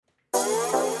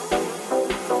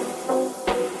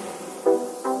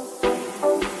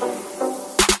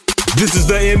This is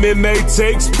the MMA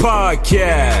Takes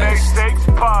Podcast.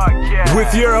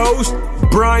 With your host,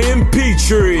 Brian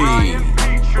Petrie.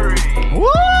 Woo!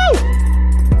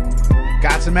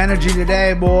 Got some energy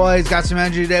today, boys. Got some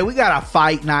energy today. We got a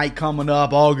fight night coming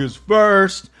up August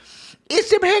 1st.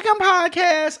 It's the Pick'em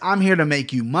Podcast. I'm here to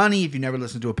make you money. If you never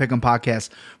listened to a Pick'em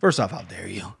Podcast, first off, how dare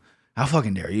you? How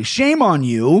fucking dare you? Shame on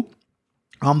you.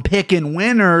 I'm picking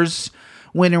winners.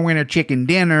 Winner, winner, chicken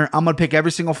dinner. I'm going to pick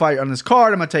every single fight on this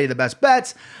card. I'm going to tell you the best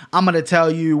bets. I'm going to tell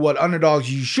you what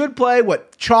underdogs you should play,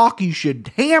 what chalk you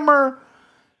should hammer.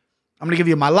 I'm going to give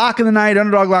you my lock of the night,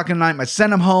 underdog lock of the night, my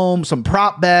send them home, some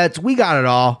prop bets. We got it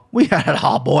all. We got it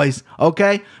all, boys.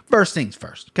 Okay? First things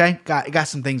first. Okay? Got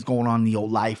some things going on in the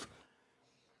old life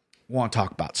I want to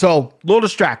talk about. So, a little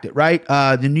distracted, right?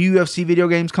 The new UFC video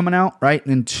game's coming out, right?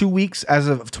 In 2 weeks as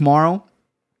of tomorrow.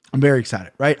 I'm very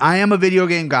excited, right? I am a video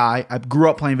game guy. I grew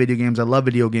up playing video games. I love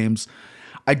video games.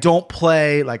 I don't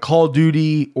play like Call of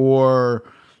Duty or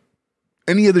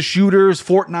any of the shooters,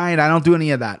 Fortnite. I don't do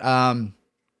any of that.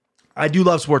 I do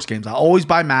love sports games. I always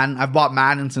buy Madden. I've bought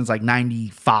Madden since like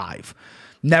 95.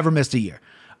 Never missed a year.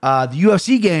 The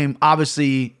UFC game,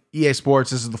 obviously, EA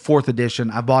Sports, this is the 4th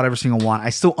edition. I've bought every single one.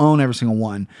 I still own every single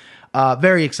one.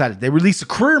 Very excited. They released a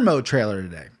career mode trailer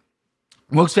today.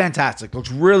 Looks fantastic.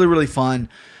 Looks really, really fun.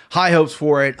 High hopes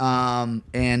for it.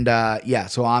 Yeah,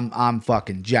 so I'm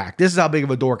fucking jacked. This is how big of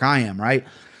a dork I am, right?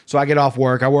 So I get off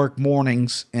work. I work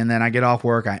mornings, and then I get off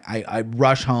work. I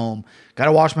rush home. Got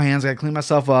to wash my hands. Got to clean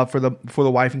myself up for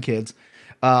the wife and kids.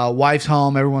 Wife's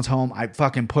home. Everyone's home. I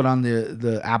fucking put on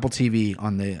the Apple TV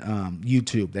on the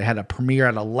YouTube. They had a premiere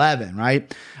at 11,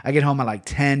 right? I get home at like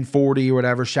 10:40 or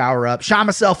whatever. Shower up. Shine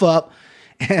myself up.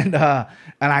 And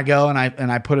I go and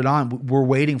I put it on. We're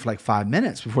waiting for like 5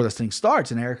 minutes before this thing starts.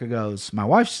 And Erica goes, my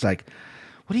wife, she's like,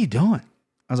 what are you doing?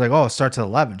 I was like, oh, it starts at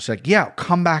 11. She's like, yeah,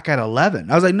 come back at 11.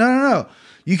 I was like, no.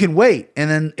 You can wait.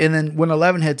 And then when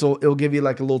 11 hits, it'll give you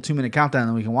like a little 2-minute countdown and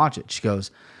then we can watch it. She goes,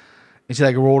 and she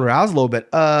like rolled her eyes a little bit.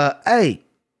 Hey,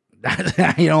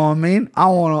 you know what I mean? I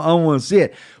want to see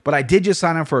it. But I did just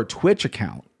sign up for a Twitch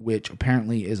account, which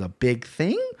apparently is a big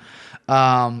thing.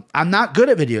 I'm not good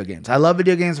at video games. I love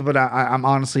video games, but I'm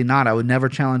honestly not. I would never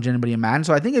challenge anybody in Madden.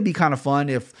 So I think it'd be kind of fun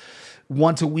if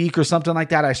once a week or something like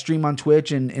that, I stream on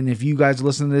Twitch. And if you guys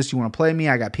listen to this, you want to play me,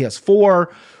 I got PS4.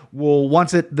 Well,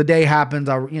 once the day happens,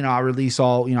 I'll release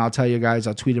all, I'll tell you guys,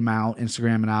 I'll tweet them out,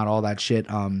 Instagram and out, all that shit.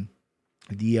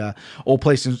 The old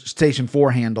PlayStation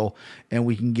 4 handle, and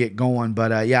we can get going.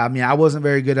 But yeah, I mean, I wasn't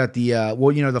very good at the,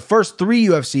 the first 3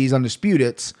 UFCs,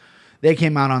 Undisputeds, they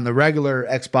came out on the regular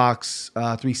Xbox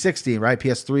 360, right?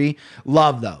 PS3.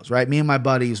 Love those, right? Me and my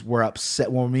buddies were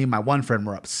upset. Well, me and my one friend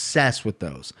were obsessed with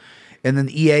those. And then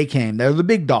EA came. They're the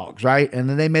big dogs, right? And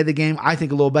then they made the game, I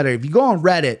think, a little better. If you go on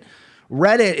Reddit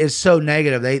is so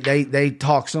negative. They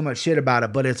talk so much shit about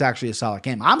it, but it's actually a solid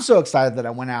game. I'm so excited that I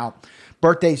went out.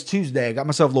 Birthday's Tuesday. I got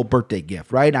myself a little birthday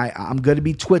gift, right? I'm going to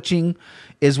be twitching,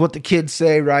 is what the kids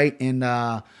say, right? And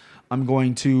I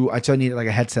still need like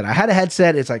a headset. I had a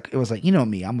headset. It was like, you know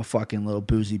me, I'm a fucking little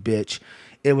boozy bitch.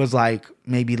 It was like,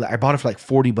 I bought it for like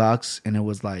 $40 and it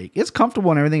was like, it's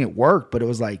comfortable and everything. It worked, but it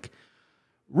was like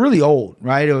really old,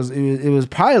 right? It was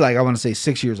probably like, I want to say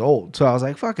 6 years old. So I was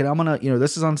like, fuck it. I'm going to,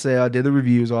 this is on sale. I did the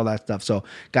reviews, all that stuff. So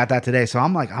got that today. So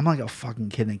I'm like a fucking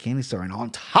kid in a candy store. And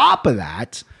on top of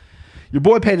that, your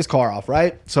boy paid his car off,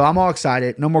 right? So I'm all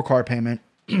excited. No more car payment.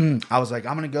 I was like,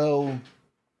 I'm going to go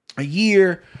a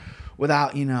year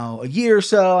without, a year or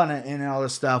so and all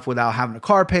this stuff without having a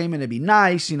car payment. It'd be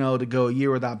nice, to go a year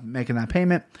without making that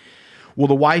payment. Well,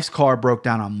 the wife's car broke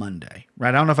down on Monday,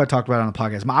 right? I don't know if I talked about it on the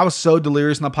podcast. I was so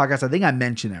delirious in the podcast. I think I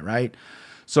mentioned it, right?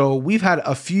 So we've had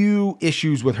a few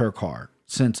issues with her car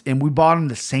and we bought them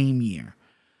the same year.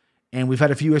 And we've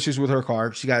had a few issues with her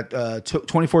car. She got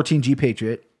 2014 Jeep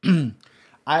Patriot.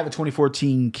 I have a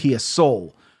 2014 Kia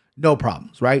Soul. No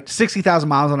problems, right? 60,000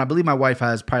 miles on. I believe my wife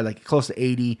has probably like close to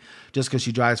 80 just because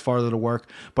she drives farther to work.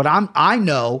 But I don't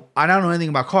know anything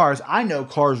about cars. I know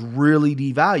cars really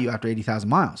devalue after 80,000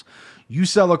 miles. You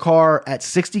sell a car at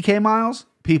 60K miles,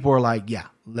 people are like, yeah,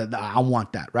 I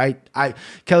want that, right?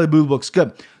 Kelly Blue looks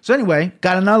good. So anyway,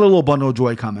 got another little bundle of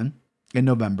joy coming in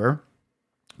November.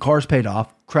 Car's paid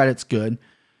off. Credit's good.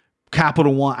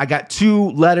 Capital One. I got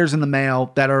 2 letters in the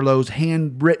mail that are those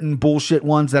handwritten bullshit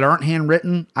ones that aren't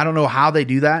handwritten. I don't know how they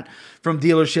do that. From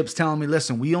dealerships telling me,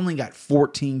 listen, we only got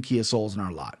 14 Kia Souls in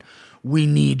our lot. We're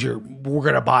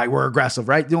going to buy, we're aggressive,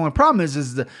 right? The only problem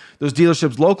is those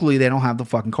dealerships locally, they don't have the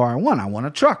fucking car I want. I want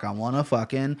a truck. I want a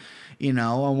fucking,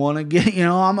 I want to get,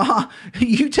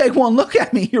 you take one look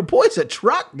at me. Your boy's a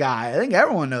truck guy. I think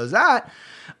everyone knows that.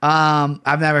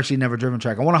 I've never driven a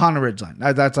track. I want a Honda Ridgeline.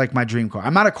 That's like my dream car.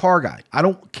 I'm not a car guy. I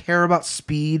don't care about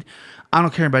speed. I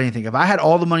don't care about anything. If I had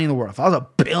all the money in the world, if I was a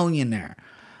billionaire,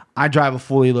 I drive a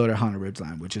fully loaded Honda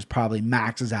Ridgeline, which is probably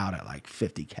maxes out at like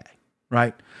 50K,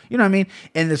 right? You know what I mean?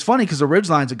 And it's funny because the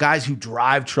Ridgelines, the guys who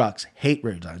drive trucks hate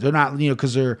Ridgelines. They're not,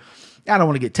 because they're, I don't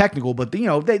want to get technical, but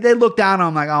they look down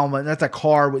on them like, oh, but that's a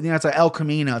car with, it's an El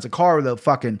Camino. It's a car with a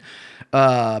fucking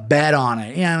bed on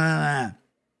it. Yeah.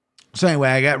 So anyway,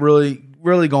 I got really,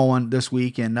 really going this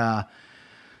week and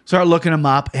started looking them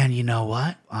up. And you know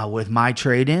what? With my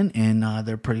trade-in, and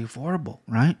they're pretty affordable,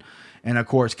 right? And of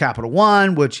course, Capital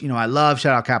One, which, I love.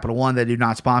 Shout out Capital One. They do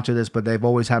not sponsor this, but they've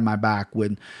always had my back.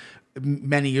 When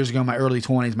many years ago, in my early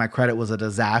 20s, my credit was a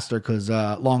disaster because,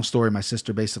 long story, my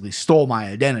sister basically stole my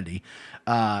identity.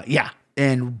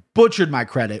 And butchered my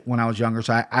credit when I was younger.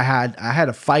 So I had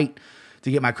a fight to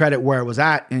get my credit where it was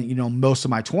at, and most of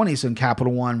my 20s. And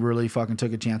Capital One really fucking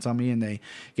took a chance on me, and they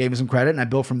gave me some credit, and I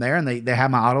built from there. And they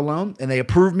had my auto loan, and they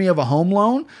approved me of a home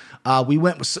loan. We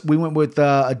went with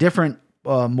a different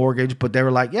mortgage, but they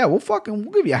were like, yeah, we'll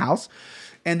give you a house.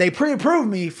 And they pre-approved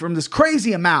me from this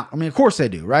crazy amount. I mean, of course they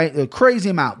do, right? A crazy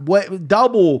amount,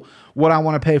 double what I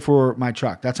want to pay for my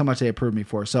truck. That's how much they approved me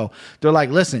for. So they're like,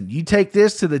 listen, you take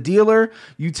this to the dealer,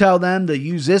 you tell them to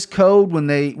use this code when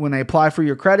they apply for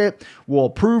your credit. We'll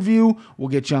approve you. We'll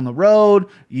get you on the road.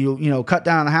 You cut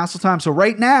down on the hassle time. So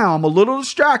right now I'm a little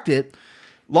distracted.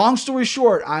 Long story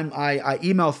short, I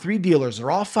emailed 3 dealers.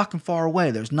 They're all fucking far away.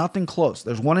 There's nothing close.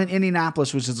 There's one in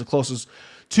Indianapolis, which is the closest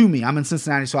to me. I'm in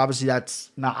Cincinnati, so obviously that's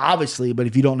not obviously, but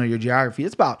if you don't know your geography,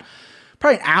 it's about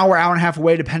probably an hour and a half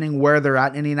away, depending where they're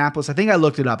at in Indianapolis. I think I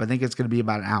looked it up. I think it's going to be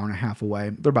about an hour and a half away.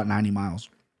 They're about 90 miles.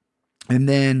 And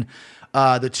then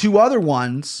the 2 other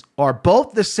ones are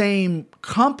both the same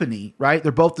company, right?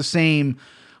 They're both the same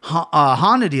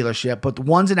Honda dealership, but the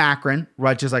one's in Akron,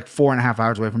 right, just like 4.5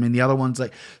 hours away from me. And the other one's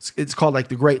it's called like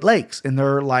the Great Lakes, and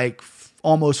they're like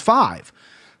almost 5.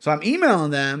 So I'm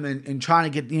emailing them and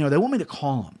trying to get, they want me to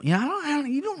call them.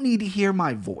 You don't need to hear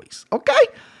my voice, okay?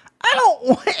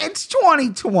 It's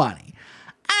 2020.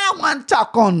 I don't want to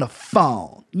talk on the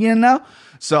phone,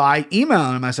 So I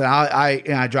emailed him. I said,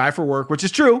 I drive for work, which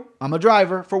is true. I'm a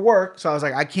driver for work. So I was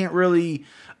like, I can't really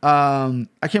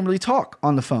talk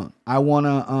on the phone. I want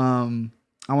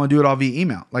to do it all via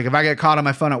email. Like if I get caught on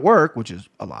my phone at work, which is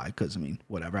a lie, because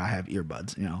whatever, I have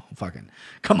earbuds, fucking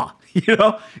come on,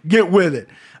 get with it.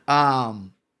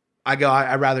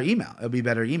 I'd rather email. It'll be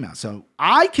better email. So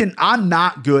I'm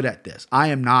not good at this. I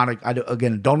am not,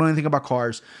 don't know anything about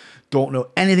cars. Don't know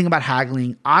anything about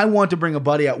haggling. I want to bring a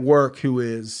buddy at work who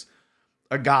is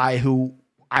a guy who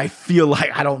I feel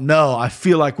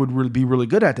like would really be really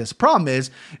good at this. Problem is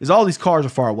all these cars are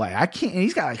far away. I can't, and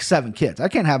he's got like 7 kids. I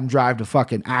can't have him drive to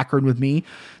fucking Akron with me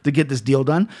to get this deal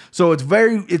done. So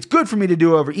it's good for me to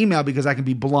do it over email because I can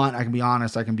be blunt. I can be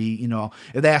honest. I can be,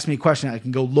 if they ask me a question, I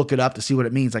can go look it up to see what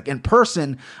it means. Like in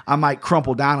person, I might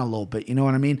crumple down a little bit. You know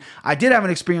what I mean? I did have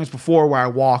an experience before where I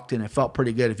walked and it felt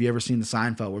pretty good. If you ever seen the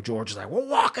Seinfeld where George is like, we're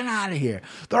walking out of here.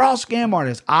 They're all scam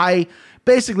artists. I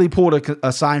basically pulled a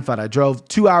Seinfeld. I drove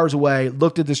 2 hours away,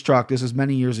 looked at this truck. This was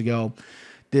many years ago.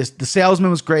 The salesman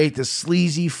was great. This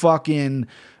sleazy fucking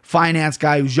finance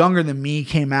guy who's younger than me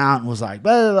came out and was like,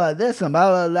 blah, blah, blah, this and blah,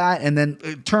 blah, blah. And then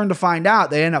it turned to find out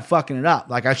they ended up fucking it up.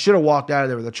 Like I should have walked out of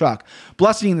there with a truck.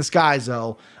 Blessing in disguise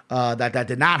though, that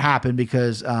did not happen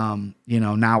because,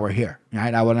 now we're here.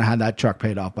 Right? I wouldn't have had that truck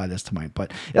paid off by this time. But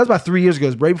that was about 3 years ago. It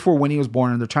was right before Winnie was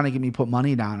born, and they're trying to get me to put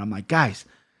money down. I'm like, guys,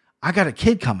 I got a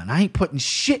kid coming. I ain't putting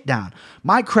shit down.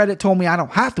 My credit told me I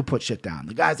don't have to put shit down.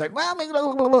 The guy's like, well,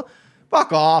 blah, blah, blah.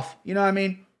 Fuck off. You know what I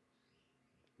mean?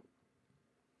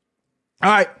 All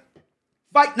right.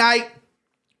 Fight night,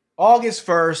 August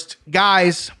 1st.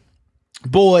 Guys,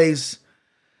 boys,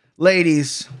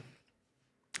 ladies,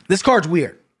 this card's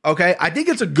weird. Okay. I think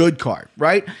it's a good card,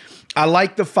 right? I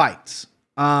like the fights.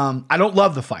 I don't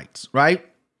love the fights, right?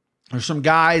 There's some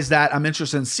guys that I'm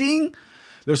interested in seeing.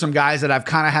 There's some guys that I've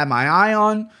kind of had my eye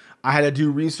on. I had to do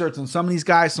research on some of these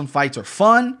guys. Some fights are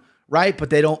fun, right?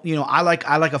 But they don't, I like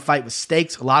a fight with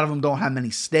stakes. A lot of them don't have many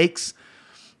stakes.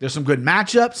 There's some good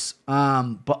matchups.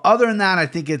 But other than that, I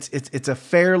think it's a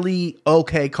fairly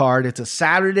okay card. It's a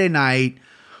Saturday night.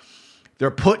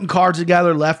 They're putting cards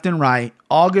together left and right.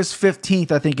 August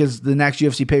 15th, I think, is the next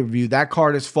UFC pay-per-view. That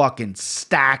card is fucking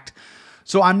stacked.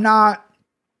 So I'm not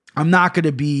going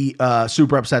to be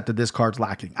super upset that this card's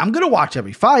lacking. I'm going to watch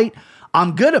every fight.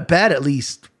 I'm going to bet at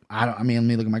least, let me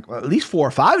look at at least 4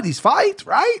 or 5 of these fights,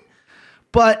 right?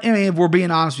 But if we're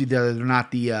being honest with each other, they're not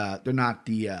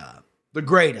the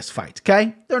greatest fights,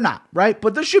 okay? They're not, right?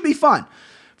 But this should be fun.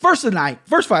 First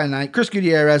fight of the night, Chris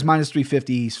Gutierrez, minus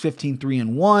 350. He's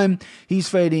 15-3-1. He's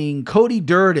fighting Cody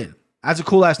Durden. That's a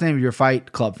cool last name of your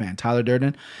Fight Club fan, Tyler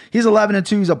Durden. He's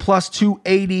 11-2. He's a plus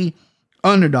 280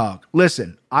 underdog.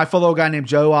 Listen, I follow a guy named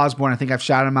Joe Osborne. I think I've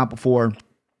shouted him out before.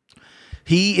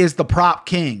 He is the prop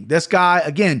king. This guy,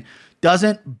 again,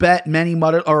 doesn't bet many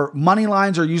money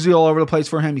lines are usually all over the place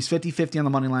for him. He's 50-50 on the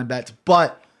money line bets,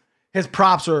 but his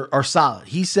props are solid.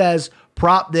 He says,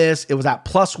 prop this. It was at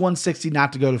plus 160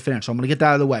 not to go to finish. So I'm going to get that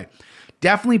out of the way.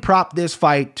 Definitely prop this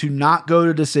fight to not go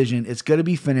to decision. It's going to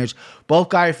be finished. Both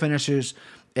guys finishers.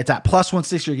 It's at plus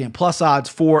 160. You're getting plus odds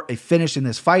for a finish in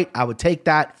this fight. I would take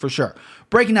that for sure.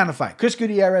 Breaking down the fight. Chris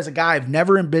Gutierrez, a guy I've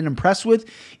never been impressed with.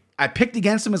 I picked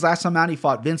against him his last time out. He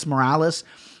fought Vince Morales.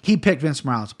 He picked Vince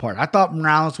Morales apart. I thought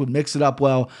Morales would mix it up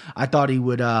well. I thought he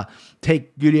would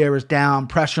take Gutierrez down,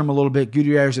 pressure him a little bit.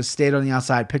 Gutierrez just stayed on the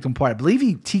outside, picked him apart. I believe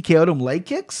he TKO'd him leg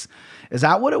kicks. Is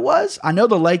that what it was? I know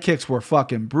the leg kicks were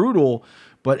fucking brutal,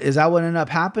 but is that what ended up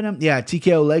happening? Yeah,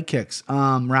 TKO leg kicks,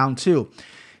 round 2.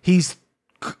 He's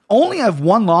only have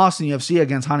one loss in UFC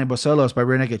against Jaime Barcelos by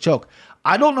rear naked choke.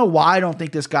 I don't know why I don't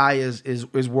think this guy is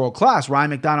world class. Ryan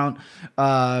McDonald,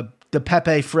 the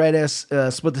Pepe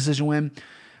Freitas split decision win.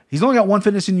 He's only got one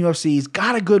finish in UFC. He's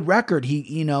got a good record.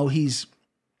 He's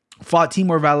fought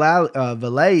Timur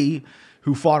Valei,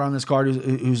 who fought on this card,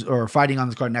 who's fighting on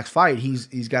this card next fight.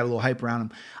 He's got a little hype around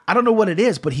him. I don't know what it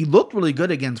is, but he looked really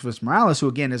good against Vince Morales, who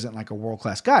again isn't like a world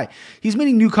class guy. He's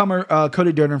meeting newcomer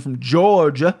Cody Durden from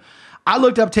Georgia. I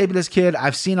looked up tape of this kid.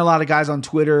 I've seen a lot of guys on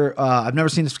Twitter. I've never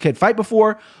seen this kid fight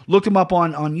before. Looked him up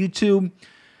on YouTube.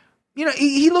 You know,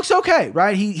 he looks okay,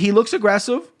 right? He looks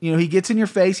aggressive. You know, he gets in your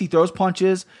face. He throws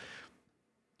punches.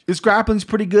 His grappling's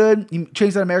pretty good. He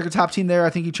trains that American Top Team there. I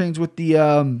think he trains with the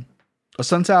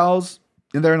Sun Sows,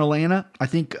 and they're in Atlanta. I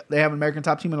think they have an American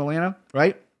Top Team in Atlanta,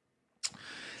 right?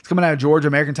 It's coming out of Georgia,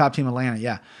 American Top Team Atlanta,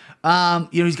 yeah.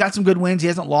 He's got some good wins. He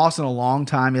hasn't lost in a long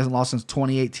time. He hasn't lost since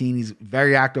 2018. He's a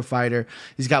very active fighter.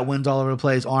 He's got wins all over the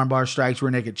place. Armbar strikes,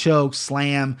 rear naked choke,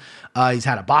 slam. He's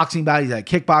had a boxing bout. He's had a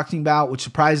kickboxing bout, which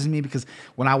surprises me because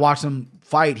when I watched him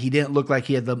fight, he didn't look like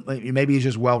he had maybe he's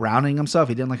just well-rounding himself.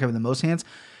 He didn't like having the most hands.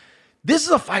 This is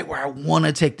a fight where I want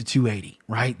to take the 280,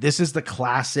 right? This is the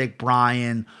classic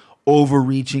Brian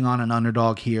overreaching on an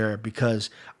underdog here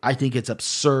because I think it's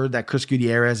absurd that Chris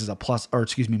Gutierrez is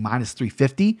minus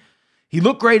 350. He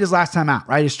looked great his last time out,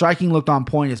 right? His striking looked on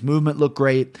point. His movement looked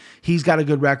great. He's got a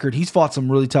good record. He's fought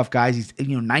some really tough guys. He's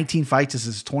 19 fights. This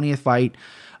is his 20th fight.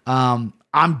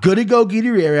 I'm going to go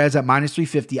Gutierrez at minus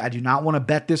 350. I do not want to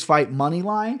bet this fight money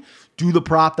line. Do the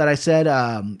prop that I said.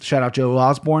 Shout out Joe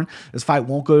Osborne. This fight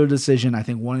won't go to decision. I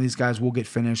think one of these guys will get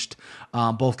finished.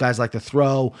 Both guys like to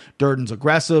throw. Durden's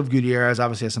aggressive. Gutierrez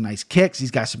obviously has some nice kicks.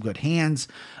 He's got some good hands.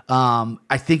 I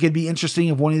think it'd be interesting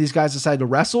if one of these guys decide to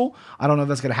wrestle. I don't know if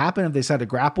that's going to happen. If they decide to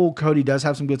grapple, Cody does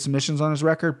have some good submissions on his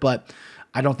record, but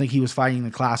I don't think he was fighting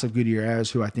the class of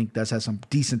Gutierrez, who I think does have some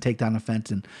decent takedown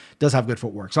defense and does have good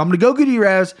footwork. So I'm going to go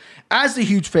Gutierrez as the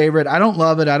huge favorite. I don't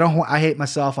love it. I hate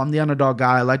myself. I'm the underdog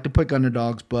guy. I like to pick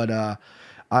underdogs, but I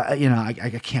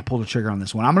can't pull the trigger on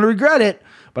this one. I'm going to regret it,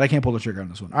 but I can't pull the trigger on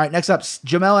this one. All right, next up,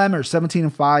 Jamel Emmer,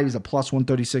 17-5. He's a plus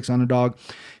 136 underdog.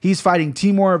 He's fighting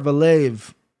Timur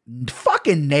Valiev.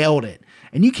 Fucking nailed it.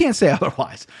 And you can't say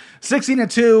otherwise.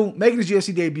 16-2, making his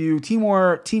UFC debut.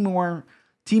 Timur.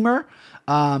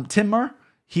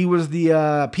 He was the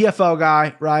PFL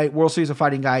guy, right? World Series of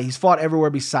Fighting guy. He's fought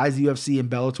everywhere besides the UFC and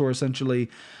Bellator, essentially.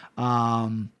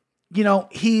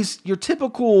 He's your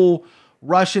typical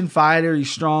Russian fighter.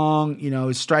 He's strong.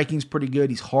 His striking's pretty good.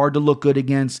 He's hard to look good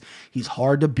against. He's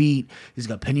hard to beat. He's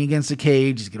got pinning against the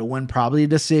cage. He's going to win probably a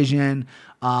decision.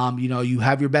 You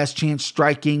have your best chance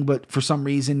striking, but for some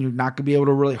reason, you're not going to be able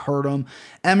to really hurt him.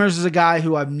 Emmers is a guy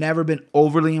who I've never been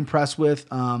overly impressed with.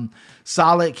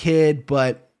 Solid kid,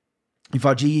 but he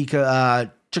fought Gigi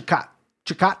Chikadze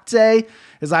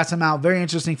his last time out. Very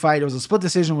interesting fight. It was a split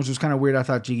decision, which was kind of weird. I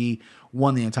thought Gigi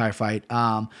won the entire fight.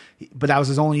 But that was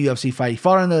his only UFC fight. He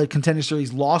fought in the Contender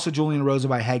Series, lost to Julian Rosa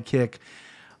by head kick.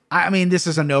 I mean, this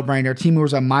is a no-brainer.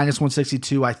 Timur's a minus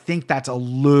 162. I think that's a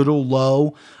little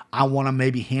low. I want to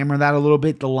maybe hammer that a little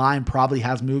bit. The line probably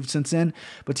has moved since then.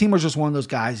 But Timur's just one of those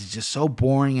guys. He's just so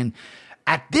boring. And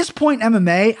at this point in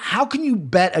MMA, how can you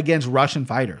bet against Russian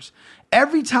fighters?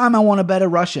 Every time I want to bet a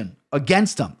Russian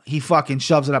against him, he fucking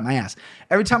shoves it up my ass.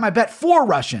 Every time I bet for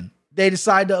Russian, they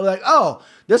decide to like, oh,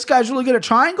 this guy's really good at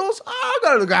triangles. Oh, I'll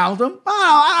go to the ground with him.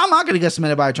 Oh, I'm not going to get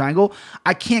submitted by a triangle.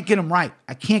 I can't get him right.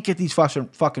 I can't get these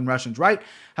fucking Russians right.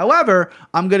 However,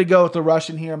 I'm going to go with the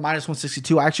Russian here, minus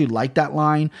 162. I actually like that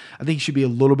line. I think he should be a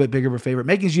little bit bigger of a favorite.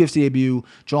 Making his UFC debut,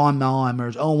 John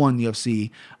Emmers, 0-1 in the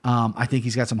UFC. I think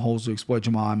he's got some holes to exploit.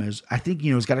 Jamal Emmers. I think,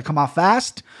 he's got to come out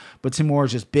fast, but Timur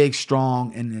is just big,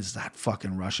 strong, and is that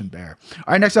fucking Russian bear.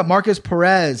 All right, next up, Marcus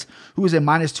Perez, who is a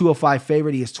minus 205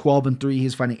 favorite. He is 12-3.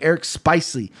 He's fighting Eric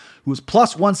Spicely, who is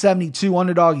plus 172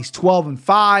 underdog. He's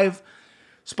 12-5.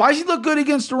 Spicy looked good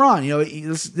against Iran.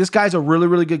 This guy's a really,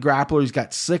 really good grappler. He's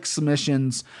got 6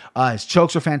 submissions. His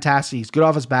chokes are fantastic. He's good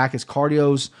off his back. His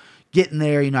cardio's getting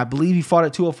there. I believe he fought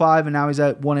at 205 and now he's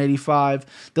at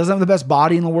 185. Doesn't have the best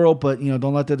body in the world, but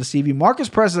don't let that deceive you. Marcus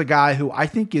Perez is a guy who I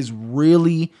think is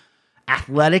really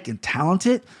athletic and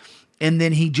talented. And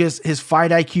then his fight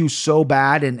IQ is so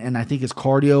bad, and I think his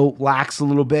cardio lacks a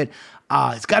little bit.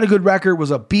 He's got a good record,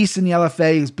 was a beast in the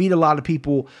LFA. He's beat a lot of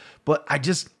people, but I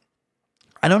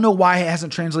don't know why it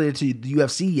hasn't translated to the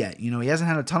UFC yet. He hasn't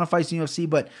had a ton of fights in the UFC,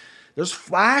 but there's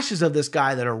flashes of this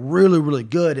guy that are really, really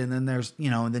good. And then there's,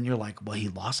 and then you're like, well, he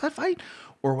lost that fight?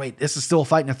 Or wait, this is still a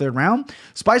fight in the 3rd round?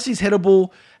 Spicy's hittable,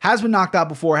 has been knocked out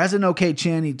before, has an okay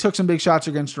chin. He took some big shots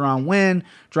against Duran Win.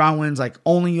 Duran Win's like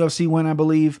only UFC win, I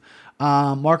believe.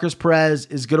 Marcus Perez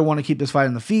is going to want to keep this fight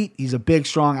on the feet. He's a big,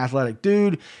 strong, athletic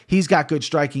dude. He's got good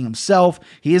striking himself.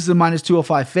 He is the minus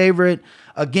 205 favorite.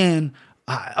 Again,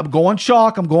 I'm going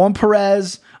chalk. I'm going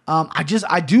Perez.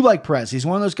 I do like Perez. He's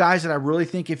one of those guys that I really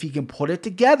think if he can put it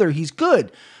together, he's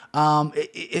good.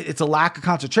 It's a lack of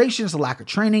concentration. It's a lack of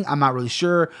training. I'm not really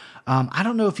sure. I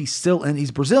don't know if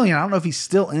he's Brazilian. I don't know if he's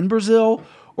still in Brazil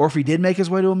or if he did make his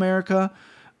way to America.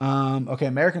 Okay,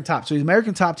 American Top. So he's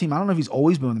American Top Team. I don't know if he's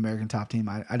always been with the American Top Team.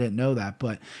 I didn't know that.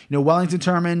 But, Wellington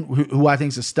Turman, who I think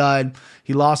is a stud,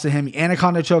 he lost to him.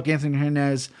 Anaconda choke Anthony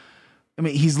Hernandez. I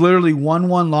mean, he's literally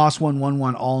 1-1, lost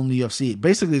 1-1 all in the UFC.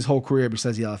 Basically his whole career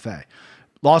besides the LFA.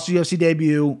 Lost the UFC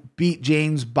debut, beat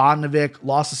James Bodnovic,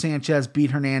 lost to Sanchez,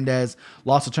 beat Hernandez,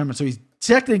 lost to Turman. So he's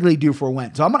technically due for a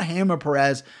win. So I'm going to hammer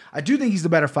Perez. I do think he's the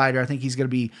better fighter. I think he's going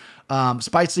to be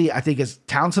Spicy. I think is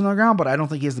talented on the ground, but I don't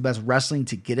think he has the best wrestling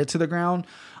to get it to the ground.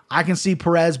 I can see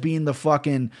Perez being the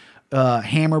fucking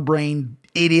hammer brain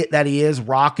idiot that he is,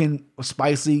 rocking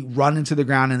Spicy, running to the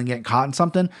ground and then getting caught in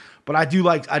something. But I do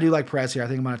like Perez here. I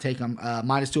think I'm going to take him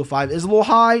minus 205. Is a little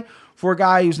high for a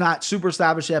guy who's not super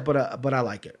established yet, but I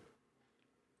like it.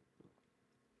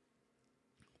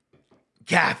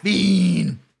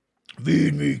 Caffeine.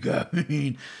 Feed me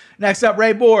caffeine. Next up,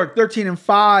 Ray Borg,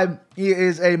 13-5. He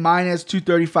is a minus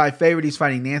 235 favorite. He's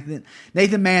fighting Nathan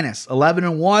Maness,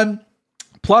 11-1.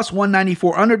 Plus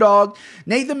 194 underdog.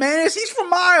 Nathan Maness, he's from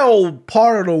my old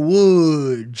part of the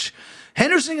woods.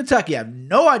 Henderson, Kentucky. I have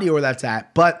no idea where that's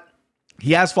at, but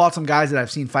he has fought some guys that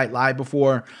I've seen fight live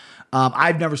before.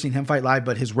 I've never seen him fight live,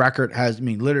 but his record has,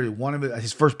 literally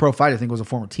his first pro fight, I think, was a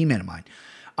former teammate of mine.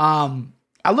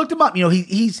 I looked him up.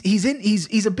 He's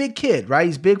a big kid, right?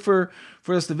 He's big for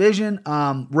this division.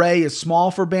 Ray is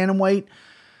small for bantamweight.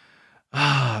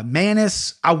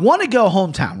 Maness, I want to go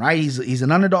hometown, right? He's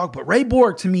an underdog, but Ray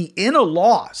Borg, to me, in a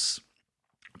loss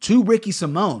to Ricky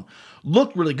Simone,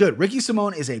 looked really good. Ricky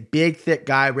Simone is a big, thick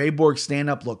guy. Ray Borg's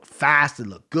stand-up looked fast. It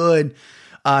looked good.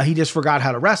 He just forgot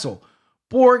how to wrestle.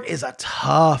 Borg is a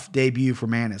tough debut for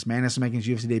Maness. Maness is making his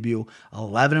UFC debut,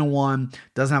 11-1,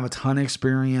 doesn't have a ton of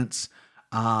experience.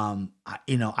 I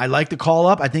like the call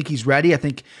up. I think he's ready. I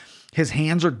think his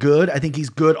hands are good. I think he's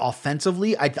good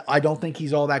offensively. I don't think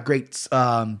he's all that great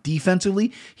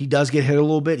defensively. He does get hit a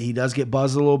little bit. He does get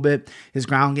buzzed a little bit. His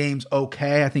ground game's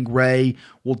okay. I think Ray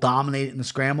will dominate in the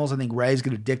scrambles. I think Ray's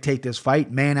going to dictate this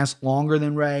fight. Maness longer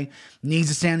than Ray. Needs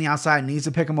to stand on the outside. Needs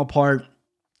to pick him apart.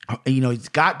 He's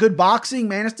got good boxing.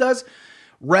 Maness does.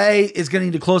 Ray is going to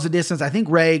need to close the distance. I think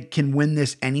Ray can win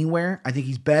this anywhere. I think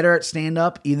he's better at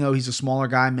stand-up, even though he's a smaller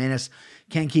guy. Maness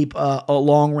can keep a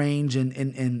long range and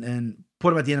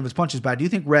put him at the end of his punches. But I do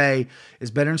think Ray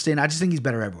is better in stand-up. I just think he's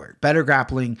better everywhere. Better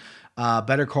grappling,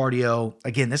 better cardio.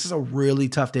 Again, this is a really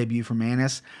tough debut for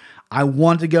Maness. I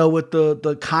want to go with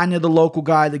the kind of the local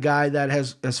guy, the guy that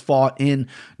has fought in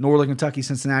Northern Kentucky,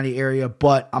 Cincinnati area,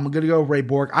 but I'm going to go with Ray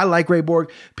Borg. I like Ray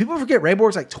Borg. People forget Ray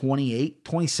Borg's like 28,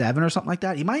 27 or something like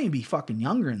that. He might even be fucking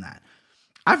younger than that.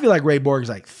 I feel like Ray Borg is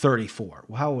like 34.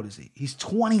 Well, how old is he? He's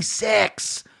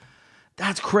 26.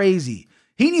 That's crazy.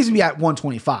 He needs to be at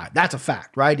 125. That's a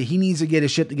fact, right? He needs to get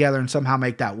his shit together and somehow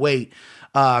make that weight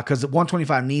because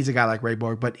 125 needs a guy like Ray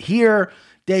Borg. But here,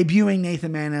 debuting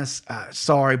Nathan Maness,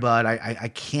 sorry, bud, I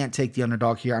can't take the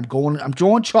underdog here. I'm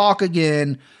going chalk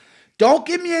again. Don't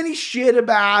give me any shit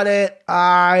about it. All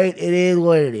right, it is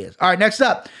what it is. All right, next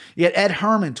up, you got Ed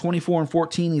Herman,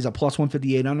 24-14. He's a plus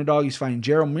 158 underdog. He's fighting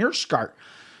Gerald Meerschaert,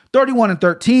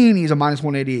 31-13. He's a minus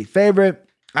 188 favorite.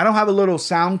 I don't have a little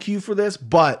sound cue for this,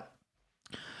 but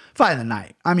fight of the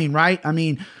night. I mean, right? I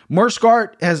mean,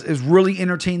 Meerschaert has really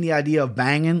entertained the idea of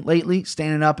banging lately,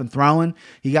 standing up and throwing.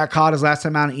 He got caught his last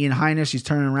time out at Ian Heinisch. He's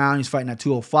turning around. He's fighting at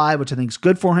 205, which I think is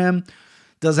good for him.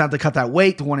 Doesn't have to cut that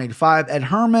weight to 185. Ed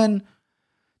Herman,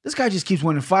 this guy just keeps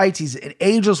winning fights. He's an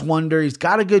ageless wonder. He's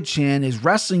got a good chin. His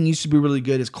wrestling used to be really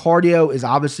good. His cardio is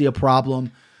obviously a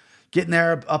problem. Getting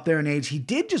there up there in age. He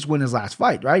did just win his last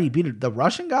fight, right? He beat the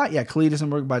Russian guy. Yeah, Khalid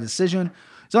Isenberg by decision.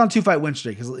 He's on a 2-fight win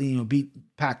streak because beat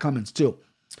Pat Cummins too.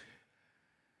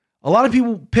 A lot of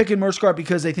people picking Meerschaert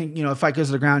because they think, if fight goes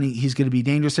to the ground, he's going to be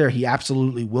dangerous there. He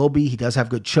absolutely will be. He does have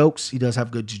good chokes. He does have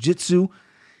good jiu-jitsu.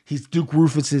 He's Duke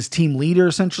Rufus' team leader,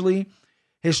 essentially.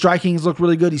 His striking has looked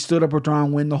really good. He stood up, withdraw,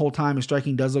 and win the whole time. His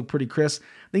striking does look pretty crisp.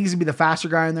 I think he's going to be the faster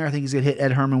guy in there. I think he's going to hit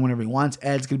Ed Herman whenever he wants.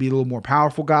 Ed's going to be a little more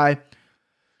powerful guy.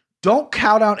 Don't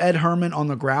count out Ed Herman on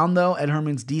the ground, though. Ed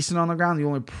Herman's decent on the ground. The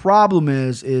only problem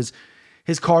is his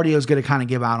cardio is going to kind of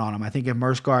give out on him. I think if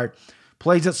Meerschaert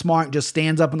plays it smart, just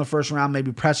stands up in the first round,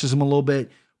 maybe presses him a little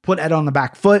bit, put Ed on the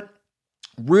back foot,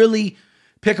 really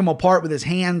pick him apart with his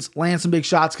hands, land some big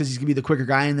shots because he's going to be the quicker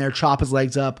guy in there, chop his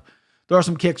legs up, throw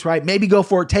some kicks, right? Maybe go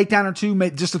for a takedown or two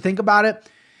just to think about it.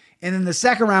 And then the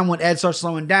second round, when Ed starts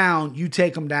slowing down, you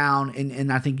take him down,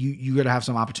 and I think you're going to have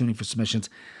some opportunity for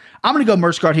submissions. I'm going to go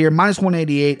Meerschaert here, minus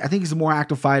 188. I think he's a more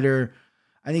active fighter.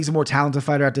 I think he's a more talented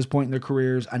fighter at this point in their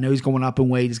careers. I know he's going up in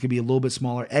weight. He's going to be a little bit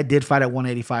smaller. Ed did fight at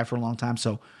 185 for a long time,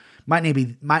 so might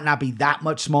not be that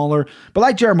much smaller. But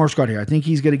like Gerald Meerschaert here, I think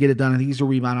he's going to get it done. I think he's going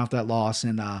to rebound off that loss.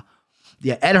 And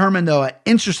Ed Herman, though,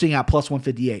 interesting at plus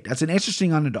 158. That's an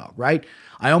interesting underdog, right?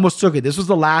 I almost took it. This was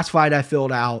the last fight I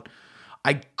filled out.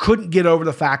 I couldn't get over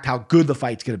the fact how good the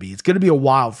fight's going to be. It's going to be a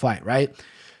wild fight, right?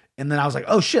 And then I was like,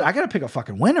 oh shit, I got to pick a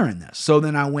fucking winner in this. So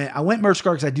then I went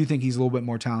Meerschaert because I do think he's a little bit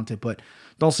more talented, but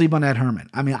don't sleep on Ed Herman.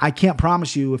 I mean, I can't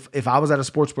promise you if I was at a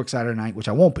sportsbook Saturday night, which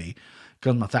I won't be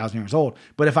because I'm 1,000 years old,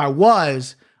 but if I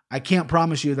was, I can't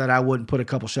promise you that I wouldn't put a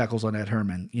couple shekels on Ed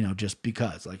Herman, just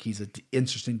because he's an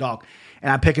interesting dog.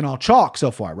 And I'm picking all chalk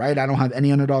so far, right? I don't have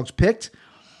any underdogs picked.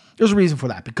 There's a reason for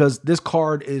that because this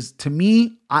card is, to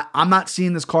me, I'm not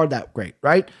seeing this card that great,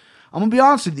 right? I'm going to be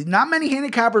honest with you. Not many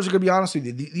handicappers are going to be honest with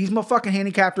you. These motherfucking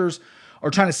handicappers are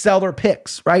trying to sell their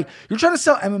picks, right? You're trying to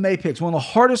sell MMA picks, one of the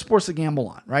hardest sports to gamble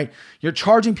on, right? You're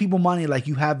charging people money like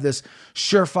you have this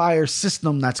surefire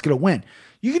system that's going to win.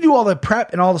 You can do all the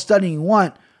prep and all the studying you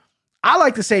want. I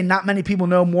like to say not many people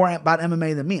know more about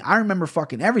MMA than me. I remember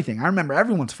fucking everything. I remember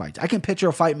everyone's fights. I can picture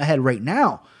a fight in my head right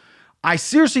now. I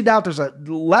seriously doubt there's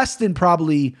less than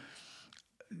probably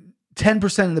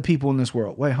 10% of the people in this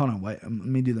world. Wait, hold on. Let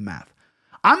me do the math.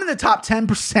 I'm in the top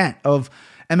 10% of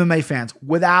MMA fans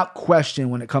without question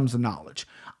when it comes to knowledge.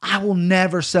 I will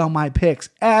never sell my picks,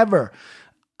 ever.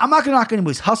 I'm not going to knock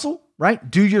anybody's hustle, right?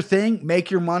 Do your thing.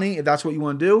 Make your money if that's what you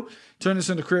want to do. Turn this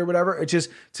into a career, whatever. It's just,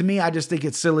 to me, I just think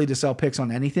it's silly to sell picks on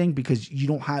anything because you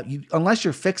don't have, unless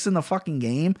you're fixing the fucking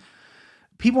game,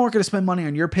 people aren't going to spend money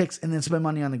on your picks and then spend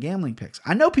money on the gambling picks.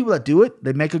 I know people that do it.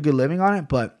 They make a good living on it,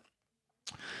 but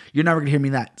you're never going to hear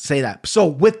me say that. So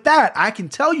with that, I can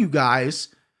tell you guys,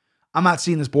 I'm not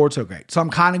seeing this board so great. So I'm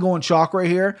kind of going chalk right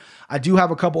here. I do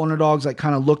have a couple underdogs I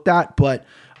kind of looked at, but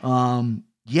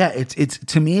it's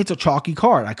to me, it's a chalky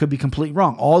card. I could be completely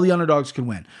wrong. All the underdogs can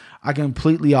win. I can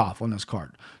completely off on this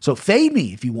card. So fade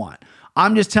me if you want.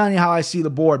 I'm just telling you how I see the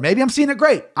board. Maybe I'm seeing it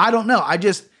great. I don't know.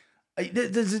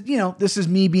 This is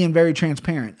me being very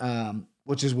transparent,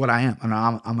 which is what I am. And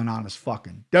I'm an honest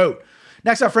fucking dude.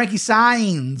 Next up, Frankie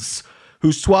Saenz,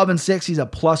 who's 12-6. He's a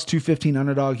plus 215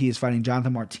 underdog. He is fighting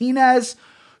Jonathan Martinez,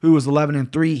 who is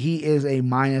 11-3. He is a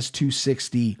minus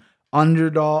 260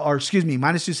 underdog,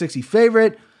 minus 260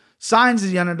 favorite. Saenz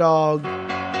is the underdog.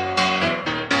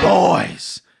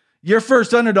 Boys, your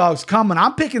first underdog's coming.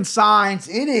 I'm picking Saenz.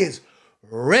 It is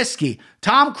risky.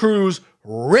 Tom Cruise,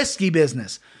 risky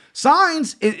business.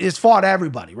 Saenz is fought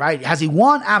everybody, right? Has he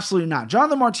won? Absolutely not.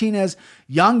 Jonathan Martinez,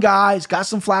 young guy, he's got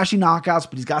some flashy knockouts,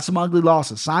 but he's got some ugly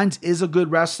losses. Saenz is a good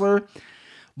wrestler, a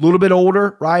little bit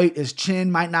older, right? His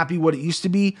chin might not be what it used to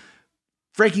be.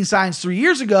 Frankie Saenz 3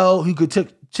 years ago, who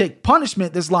could take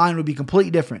punishment, this line would be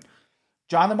completely different.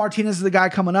 Jonathan Martinez is the guy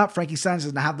coming up. Frankie Saenz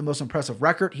doesn't have the most impressive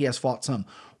record. He has fought some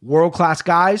world-class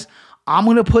guys. I'm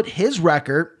going to put his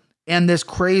record and this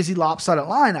crazy lopsided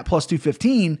line at plus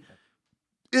 215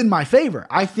 in my favor.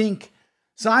 I think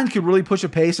Saenz could really push a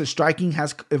pace. His striking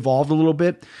has evolved a little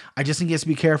bit. I just think he has to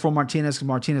be careful of Martinez, because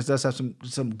Martinez does have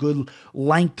some good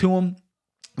length to him.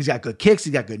 He's got good kicks.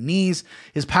 He's got good knees.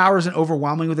 His power isn't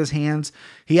overwhelming with his hands.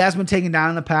 He has been taken down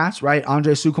in the past, right?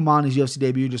 Andre Sukuman, his UFC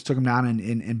debut, just took him down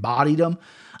and bodied him.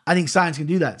 I think Saenz can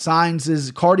do that.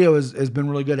 Saenz' cardio has been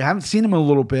really good. I haven't seen him in a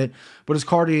little bit, but his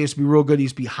cardio used to be real good. He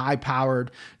used to be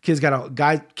high-powered. He's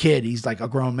like a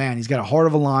grown man. He's got a heart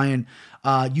of a lion.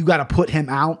 You got to put him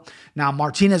out. Now,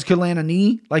 Martinez could land a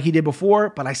knee like he did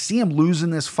before, but I see him losing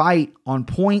this fight on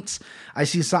points. I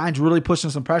see Saenz really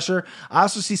pushing some pressure. I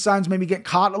also see Saenz maybe get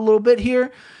caught a little bit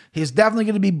here. He's definitely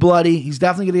going to be bloody. He's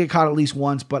definitely going to get caught at least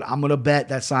once, but I'm going to bet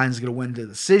that Saenz is going to win the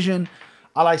decision.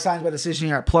 I like Saenz by decision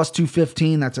here at plus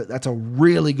 215. That's a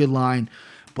really good line,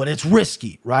 but it's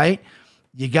risky, right?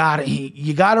 You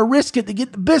gotta risk it to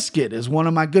get the biscuit, as one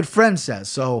of my good friends says.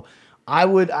 So I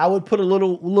would put a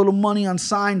little money on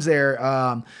Saenz there.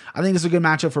 I think it's a good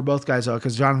matchup for both guys though,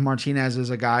 because Jonathan Martinez is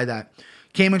a guy that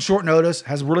came in short notice,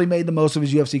 has really made the most of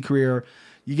his UFC career.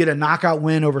 You get a knockout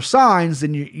win over Saenz,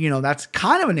 then you know that's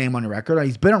kind of a name on your record.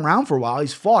 He's been around for a while.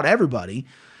 He's fought everybody.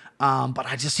 But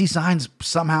I just see Saenz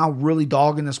somehow really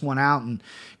dogging this one out and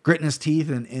gritting his teeth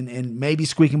and maybe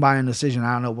squeaking by in a decision.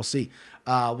 I don't know. We'll see.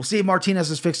 We'll see if Martinez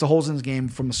has fixed the holes in his game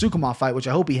from the Sukuman fight, which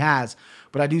I hope he has.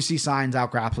 But I do see Saenz out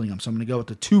grappling him. So I'm going to go with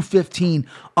the 215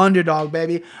 underdog,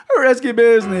 baby. Risky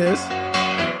business.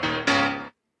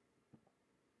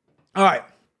 All right.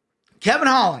 Kevin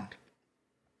Holland.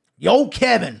 Yo,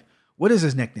 Kevin. What is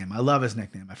his nickname? I love his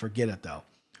nickname. I forget it, though.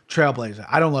 Trailblazer.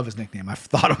 I don't love his nickname. I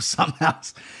thought it was something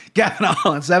else. Kevin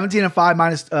Holland, 17-5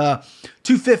 minus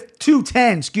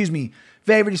 210, excuse me.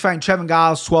 Favorite. He's fighting Trevin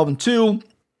Giles, 12-2,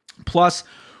 plus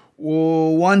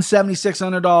 176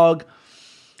 underdog.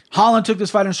 Holland took this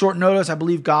fight on short notice. I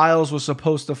believe Giles was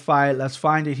supposed to fight. Let's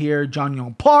find it here. John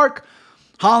Young Park.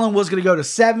 Holland was going to go to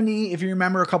 70. If you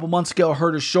remember, a couple months ago,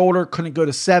 hurt his shoulder. Couldn't go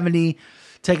to 70.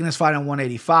 Taking this fight on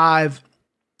 185.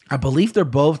 I believe they're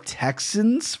both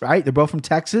Texans, right? They're both from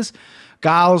Texas.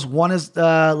 Giles won his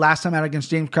last time out against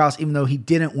James Krause, even though he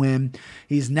didn't win.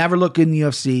 He's never looked good in the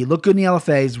UFC. Looked good in the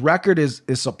LFA. His record is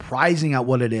surprising at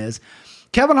what it is.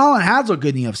 Kevin Holland has looked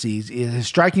good in the UFC. His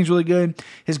striking's really good.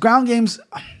 His ground games,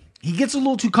 he gets a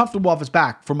little too comfortable off his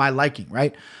back for my liking,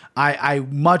 right? I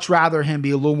much rather him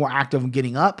be a little more active in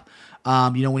getting up.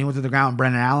 When he went to the ground with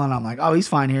Brendan Allen, I'm like, oh, he's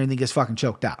fine here, and then he gets fucking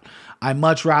choked out. I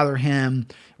much rather him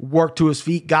work to his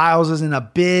feet. Giles isn't a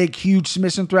big, huge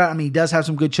submission threat. I mean, he does have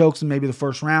some good chokes in maybe the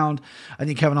first round. I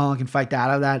think Kevin Holland can fight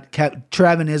that out of that.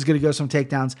 Trevin is going to go some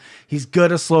takedowns. He's good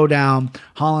to slow down.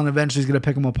 Holland eventually is going to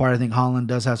pick him apart. I think Holland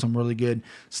does have some really good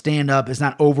stand-up. It's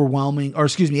not overwhelming, or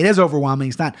excuse me, it is overwhelming.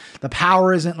 It's not, the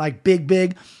power isn't like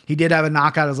big. He did have a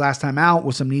knockout his last time out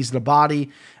with some knees to the body.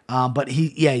 But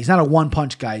he's not a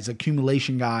one-punch guy. He's an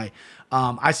accumulation guy.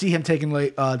 I see him taking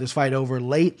this fight over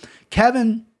late.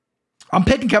 I'm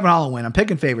picking Kevin Holland win. I'm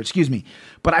picking favorite, excuse me.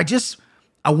 But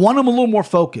I want him a little more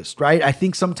focused, right? I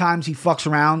think sometimes he fucks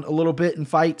around a little bit in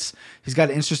fights. He's got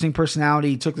an interesting personality.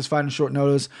 He took this fight on short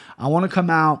notice. I want to come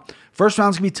out. First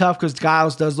round's going to be tough because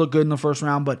Giles does look good in the first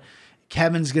round, but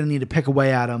Kevin's going to need to pick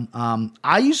away at him.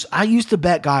 I used to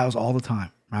bet Giles all the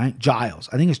time, right? Giles.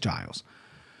 I think it's Giles.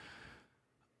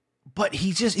 But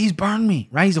he's burned me,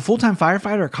 right? He's a full-time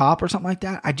firefighter, a cop or something like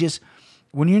that.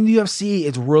 When you're in the UFC,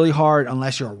 it's really hard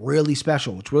unless you're really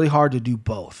special. It's really hard to do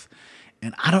both.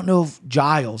 And I don't know if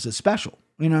Giles is special.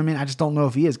 You know what I mean? I just don't know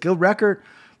if he is. Good record,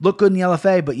 look good in the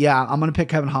LFA, but yeah, I'm going to pick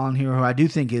Kevin Holland here, who I do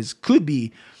think could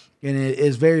be and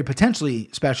is very potentially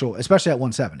special, especially at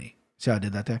 170. See how I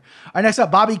did that there? All right, next up,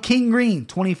 Bobby King Green,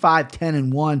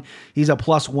 25-10-1. He's a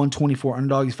plus 124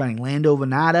 underdog. He's fighting Lando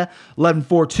Venata,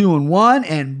 11-4-2-1.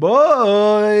 And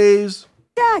boys,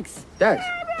 Dags. Dags.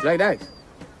 You like Dags?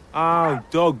 Oh,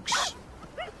 dogs.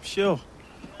 Sure.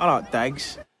 I like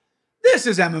Dags. this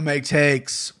is MMA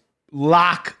Takes.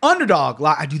 Underdog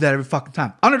lock. I do that every fucking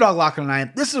time. Underdog lock of the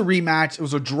night. This is a rematch. It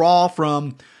was a draw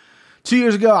from 2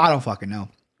 years ago. I don't fucking know.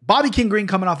 Bobby King Green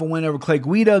coming off a win over Clay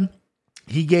Guida.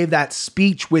 He gave that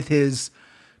speech with his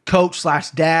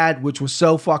coach/dad, which was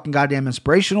so fucking goddamn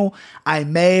inspirational. I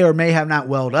may or may have not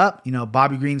welled up. You know,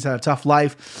 Bobby Green's had a tough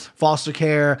life, foster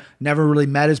care, never really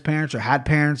met his parents or had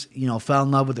parents, you know, fell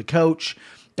in love with the coach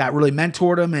that really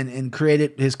mentored him and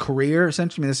created his career,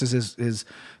 essentially. I mean, this is his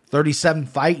 37th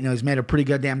fight. You know, he's made a pretty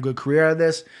goddamn good career out of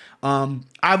this.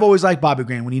 I've always liked Bobby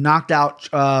Green. When he knocked out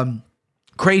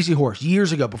Crazy Horse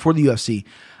years ago before the UFC,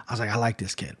 I was like, I like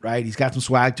this kid, right? He's got some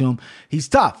swag to him. He's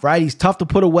tough, right? He's tough to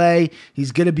put away.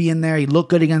 He's going to be in there. He looked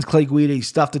good against Clay Guida. He's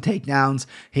tough to take downs.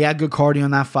 He had good cardio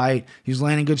in that fight. He was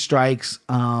landing good strikes.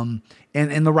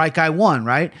 and the right guy won,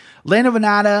 right? Lando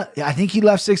Venata, I think he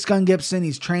left Six Gun Gibson.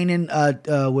 He's training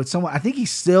with someone. I think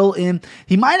he's still in.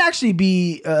 He might actually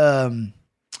be a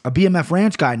BMF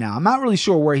Ranch guy now. I'm not really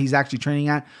sure where he's actually training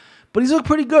at, but he's looked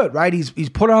pretty good, right? He's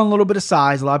put on a little bit of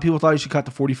size. A lot of people thought he should cut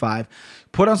to 45.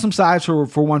 Put on some size for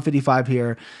 155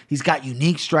 here. He's got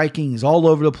unique striking. He's all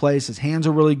over the place. His hands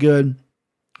are really good.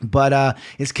 But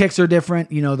his kicks are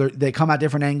different. You know, they come at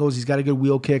different angles. He's got a good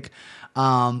wheel kick.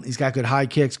 He's got good high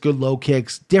kicks, good low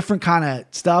kicks, different kind of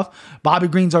stuff. Bobby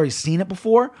Green's already seen it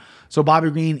before. So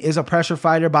Bobby Green is a pressure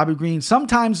fighter. Bobby Green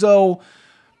sometimes, though,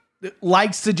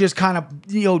 likes to just kind of,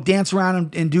 you know, dance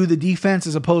around and do the defense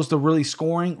as opposed to really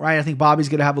scoring, right? I think Bobby's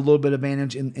going to have a little bit of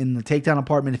advantage in the takedown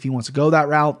department if he wants to go that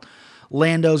route.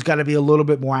 Lando's got to be a little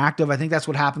bit more active. I think that's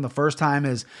what happened the first time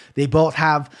is they both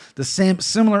have the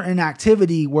similar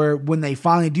inactivity where when they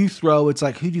finally do throw, it's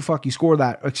like, who do you fuck you score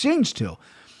that exchange to?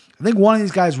 I think one of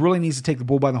these guys really needs to take the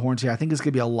bull by the horns here. I think it's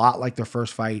going to be a lot like their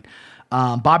first fight.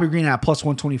 Bobby Green at plus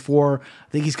 124. I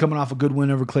think he's coming off a good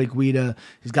win over Clay Guida.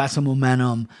 He's got some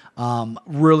momentum.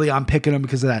 Really, I'm picking him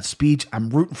because of that speech. I'm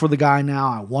rooting for the guy now.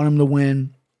 I want him to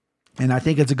win. And I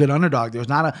think it's a good underdog.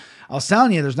 I was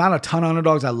telling you, there's not a ton of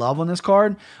underdogs I love on this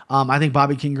card. I think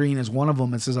Bobby King Green is one of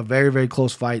them. This is a very, very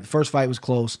close fight. The first fight was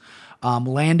close.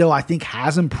 Lando, I think,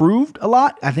 has improved a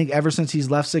lot. I think ever since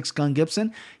he's left Six Gun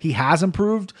Gibson, he has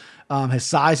improved. His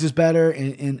size is better,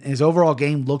 and his overall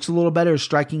game looks a little better. His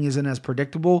striking isn't as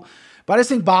predictable. But I just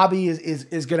think Bobby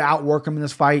is going to outwork him in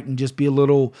this fight and just be a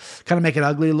little, kind of make it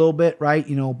ugly a little bit, right?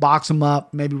 You know, box him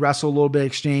up, maybe wrestle a little bit,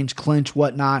 exchange, clinch,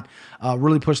 whatnot.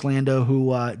 Really push Lando,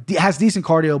 who has decent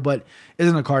cardio, but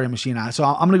isn't a cardio machine. So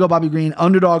I'm going to go Bobby Green,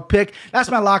 underdog pick. That's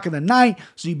my lock of the night.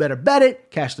 So you better bet it,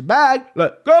 cash the bag,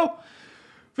 let go.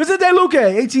 Vicente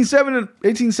Luque,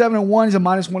 18-7-1. He's a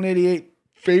minus 188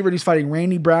 favorite. He's fighting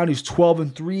Randy Brown. He's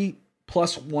 12-3,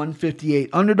 plus 158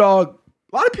 underdog.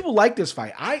 A lot of people like this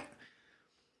fight.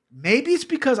 Maybe it's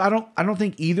because I don't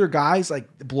think either guy's like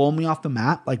blowing me off the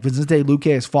map. Like Vicente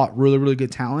Luque has fought really, really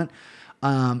good talent.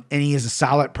 And he is a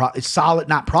solid fighters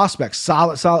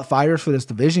for this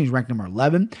division. He's ranked number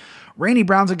 11. Randy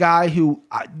Brown's a guy who,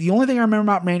 the only thing I remember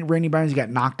about Randy Brown is he got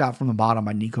knocked out from the bottom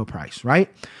by Nico Price, right?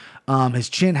 His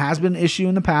chin has been an issue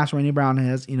in the past. Randy Brown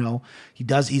has, you know,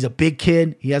 he's a big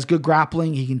kid. He has good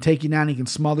grappling. He can take you down. He can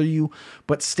smother you.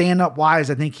 But stand-up wise,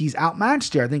 I think he's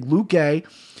outmatched here. I think Luque,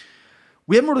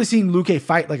 we haven't really seen Luque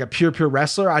fight like a pure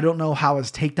wrestler. I don't know how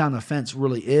his takedown defense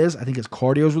really is. I think his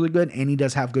cardio is really good, and he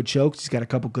does have good chokes. He's got a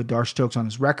couple good Darce chokes on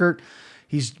his record.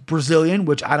 He's Brazilian,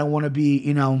 which I don't want to be,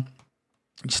 you know,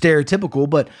 stereotypical,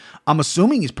 but I'm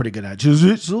assuming he's pretty good at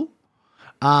jiu-jitsu.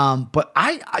 But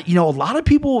I, you know, a lot of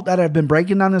people that have been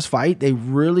breaking down this fight, they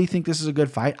really think this is a good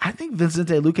fight. I think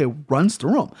Vicente Luque runs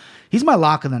through him. He's my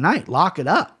lock of the night. Lock it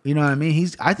up. You know what I mean?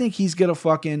 I think he's going to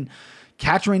fucking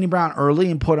catch Randy Brown early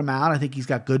and put him out. I think he's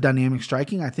got good dynamic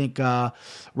striking. I think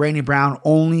Randy Brown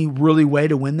only really way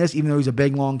to win this, even though he's a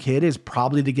big, long kid, is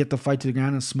probably to get the fight to the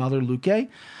ground and smother Luque.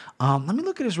 Let me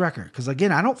look at his record. Because,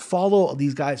 again, I don't follow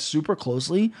these guys super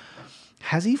closely.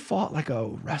 Has he fought like a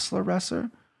wrestler?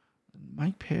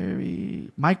 Mike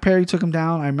Perry took him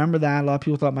down. I remember that. A lot of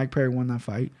people thought Mike Perry won that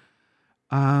fight.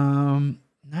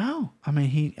 No. I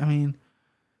mean,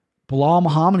 Bilal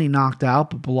Muhammad he knocked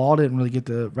out, but Bilal didn't really get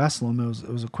to wrestle him. It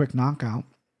was a quick knockout.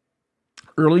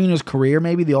 Early in his career,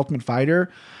 maybe the Ultimate Fighter,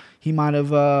 he might have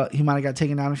got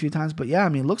taken down a few times. But yeah, I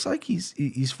mean, it looks like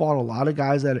he's fought a lot of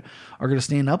guys that are going to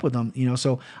stand up with him. You know,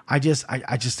 so I just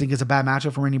think it's a bad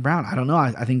matchup for Randy Brown. I don't know.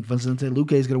 I think Vicente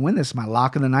Luque is going to win this. My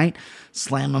lock of the night.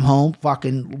 Slam him home.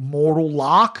 Fucking mortal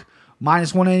lock.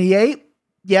 Minus 188.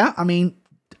 Yeah, I mean,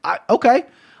 okay.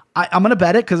 I'm going to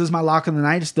bet it because it's my lock of the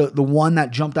night. It's the one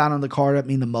that jumped out on the card at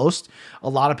me the most. A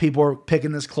lot of people are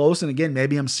picking this close. And again,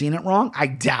 maybe I'm seeing it wrong. I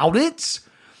doubt it.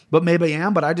 But maybe I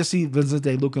am, but I just see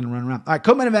Vicente Luque run around. All right,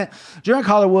 co-main event. Jerrick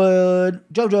Hollywood,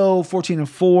 JoJo,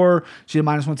 14-4. She's a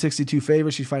minus 162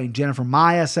 favorite. She's fighting Jennifer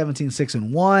Maia,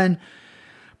 17-6-1.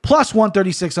 Plus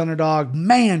 136 underdog.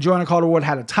 Man, Joanna Calderwood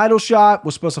had a title shot.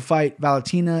 Was supposed to fight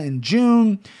Valentina in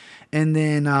June. And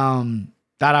then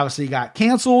that obviously got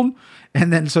canceled.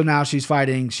 And then so now she's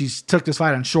took this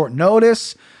fight on short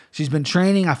notice. She's been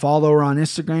training. I follow her on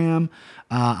Instagram.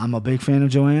 I'm a big fan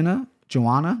of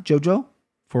JoJo.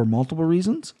 For multiple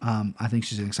reasons. I think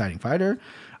she's an exciting fighter.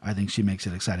 I think she makes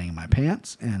it exciting in my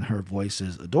pants, and her voice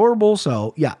is adorable.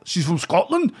 So yeah, she's from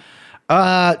Scotland.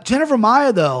 Jennifer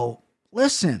Maia, though,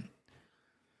 listen,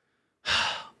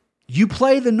 you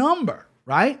play the number,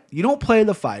 right? You don't play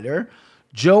the fighter.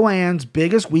 Joanne's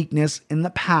biggest weakness in the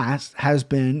past has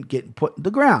been getting put in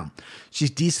the ground. She's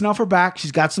decent off her back.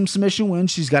 She's got some submission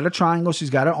wins. She's got a triangle. She's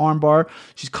got an armbar.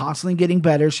 She's constantly getting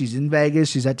better. She's in Vegas.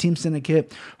 She's at Team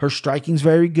Syndicate. Her striking's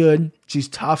very good. She's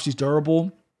tough. She's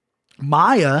durable.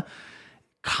 Maya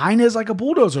kind of is like a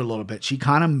bulldozer a little bit. She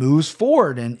kind of moves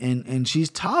forward and she's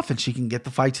tough and she can get the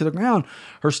fight to the ground.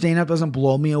 Her stand-up doesn't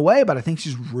blow me away, but I think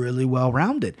she's really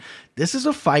well-rounded. This is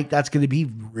a fight that's going to be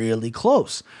really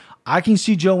close. I can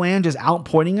see Joanne just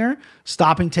outpointing her,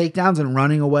 stopping takedowns and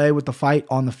running away with the fight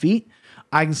on the feet.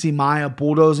 I can see Maya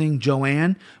bulldozing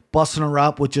Joanne, busting her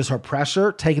up with just her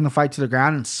pressure, taking the fight to the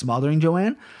ground and smothering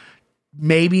Joanne.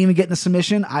 Maybe even getting a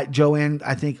submission. Joanne,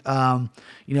 I think,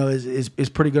 is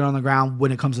pretty good on the ground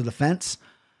when it comes to defense.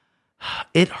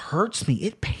 It hurts me.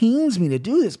 It pains me to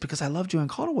do this because I love Joanne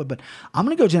Calderwood, but I'm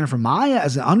going to go Jennifer Maia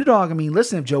as an underdog. I mean,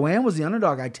 listen, if Joanne was the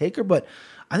underdog, I'd take her, but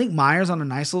I think Maia's on a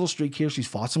nice little streak here. She's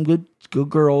fought some good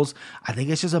girls. I think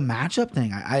it's just a matchup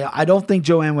thing. I don't think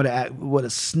Joanne would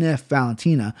have sniffed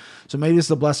Valentina. So maybe it's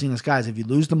the blessing in disguise. If you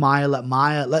lose to Maia, let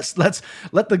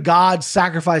the gods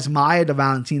sacrifice Maia to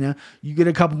Valentina. You get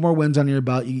a couple more wins under your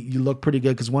belt. You look pretty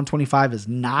good because 125 is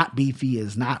not beefy,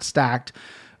 is not stacked.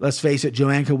 Let's face it,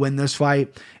 Joanne could win this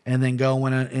fight and then go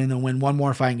win one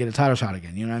more fight and get a title shot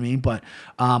again. You know what I mean? But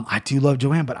I do love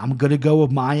Joanne, but I'm going to go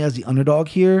with Maia as the underdog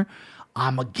here.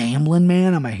 I'm a gambling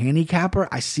man. I'm a handicapper.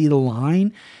 I see the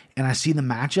line and I see the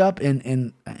matchup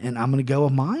and I'm going to go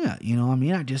with Maia. You know what I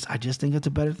mean? I just think it's a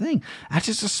better thing. That's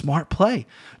just a smart play.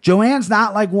 Joanne's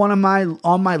not like on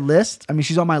my list. I mean,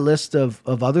 she's on my list of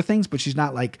other things, but she's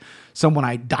not like someone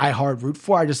I die hard root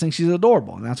for. I just think she's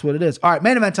adorable and that's what it is. All right.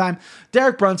 Main event time.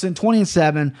 Derek Brunson,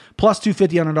 20-7 plus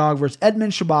 250 underdog versus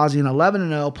Edmund Shabazian,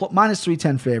 11-0 minus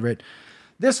 310 favorite.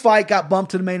 This fight got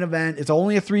bumped to the main event. It's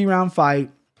only a 3-round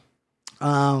fight. A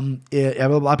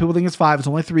lot of people think it's 5. It's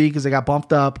only 3 because they got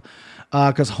bumped up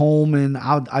because Holm and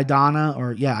Irene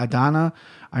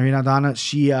Aldana,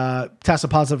 she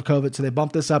tested positive for COVID, so they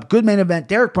bumped this up. Good main event.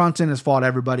 Derek Brunson has fought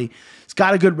everybody. He's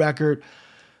got a good record.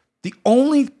 The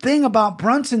only thing about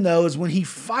Brunson though is when he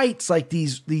fights like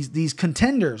these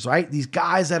contenders, right? These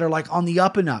guys that are like on the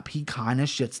up and up, he kind of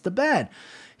shits the bed.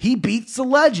 He beats the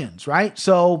legends, right?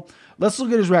 So let's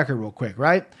look at his record real quick,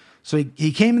 right? So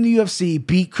he came in the UFC,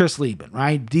 beat Chris Lieben,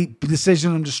 right? Deep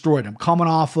decision and destroyed him. Coming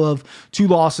off of 2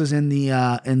 losses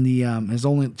his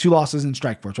only 2 losses in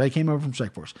Strikeforce, right? He came over from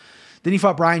Strikeforce. Then he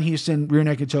fought Brian Houston, rear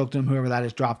naked choked him, whoever that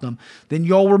is, dropped him. Then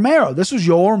Yoel Romero. This was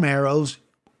Yoel Romero's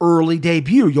early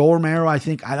debut. Yoel Romero, I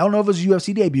don't know if it was a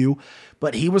UFC debut,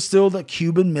 but he was still the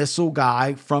Cuban Missile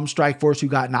guy from Strikeforce who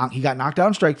got knocked out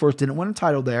in Strikeforce, didn't win a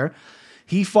title there.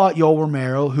 He fought Yoel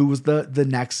Romero, who was the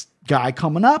next guy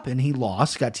coming up, and he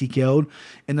lost, got TKO'd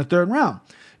in the 3rd round.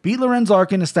 Beat Lorenz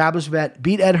Larkin, established vet.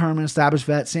 Beat Ed Herman, established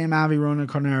vet. Sam Alvey, Ronan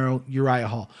Carnero, Uriah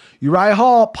Hall. Uriah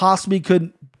Hall possibly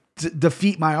could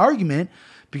defeat my argument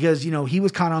because, you know, he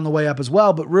was kind of on the way up as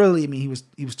well, but really, I mean, he was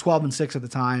 12-6 at the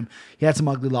time. He had some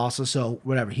ugly losses, so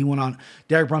whatever.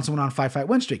 Derek Brunson went on a 5-fight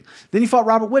win streak. Then he fought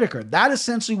Robert Whittaker. That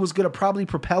essentially was going to probably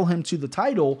propel him to the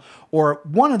title, or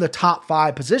one of the top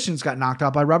 5 positions got knocked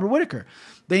out by Robert Whittaker.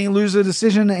 Then he loses a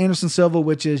decision to Anderson Silva,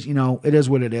 which is, you know, it is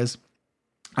what it is.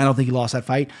 I don't think he lost that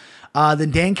fight. Then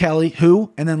Dan Kelly,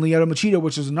 and then Lyoto Machida,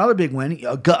 which is another big win.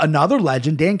 Another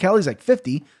legend. Dan Kelly's like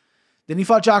 50. Then he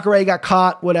fought Jacare, got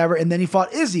caught, whatever. And then he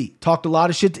fought Izzy. Talked a lot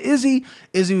of shit to Izzy.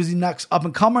 Izzy was the next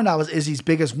up-and-comer. That was Izzy's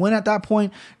biggest win at that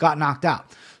point. Got knocked out.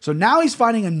 So now he's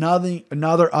fighting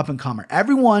another up-and-comer.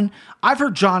 I've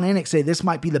heard John Anik say this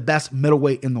might be the best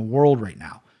middleweight in the world right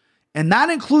now. And that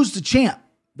includes the champ.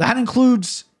 That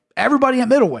includes everybody at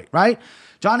middleweight, right?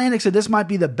 John Anik said this might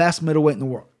be the best middleweight in the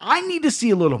world. I need to see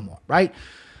a little more, right?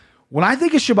 When I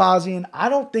think of Shabazian, I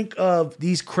don't think of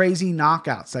these crazy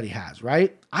knockouts that he has,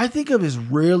 right? I think of his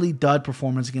really dud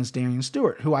performance against Darian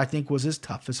Stewart, who I think was his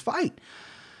toughest fight.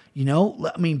 You know,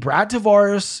 I mean, Brad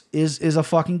Tavares is a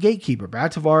fucking gatekeeper.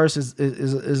 Brad Tavares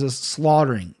is a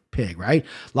slaughtering pig, right?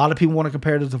 A lot of people want to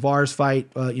compare the Tavares fight,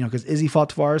 because Izzy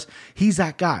fought Tavares. He's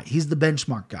that guy. He's the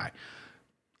benchmark guy.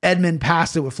 Edmund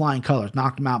passed it with flying colors,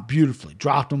 knocked him out beautifully,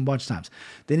 dropped him a bunch of times.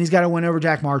 Then he's got to win over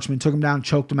Jack Marchman, took him down,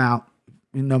 choked him out.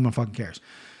 No one fucking cares.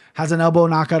 Has an elbow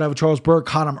knockout over Charles Burke,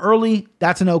 caught him early.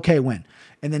 That's an okay win.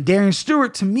 And then Darian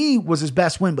Stewart, to me, was his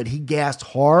best win, but he gassed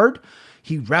hard.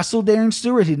 He wrestled Darian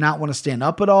Stewart. He did not want to stand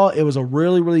up at all. It was a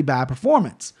really, really bad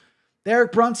performance.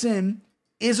 Derek Brunson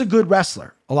is a good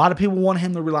wrestler. A lot of people want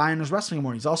him to rely on his wrestling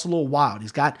more. He's also a little wild.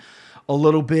 He's got a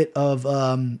little bit of,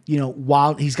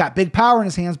 wild. He's got big power in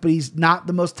his hands, but he's not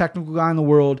the most technical guy in the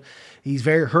world. He's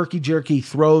very herky-jerky,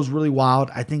 throws really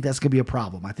wild. I think that's going to be a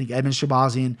problem. I think Edmen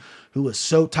Shahbazyan, who is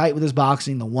so tight with his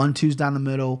boxing, the 1-2s down the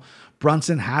middle.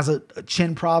 Brunson has a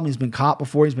chin problem. He's been caught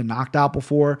before. He's been knocked out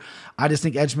before. I just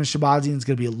think Edmen Shahbazyan is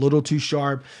going to be a little too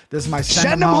sharp. This is my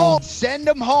send him home. Send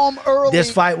him home early. This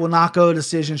fight will not go to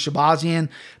decision. Shahbazyan,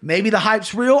 maybe the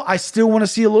hype's real. I still want to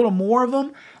see a little more of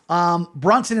him.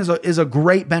 Brunson is a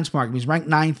great benchmark. He's ranked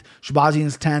 9th. Shahbazyan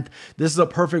is 10th. This is a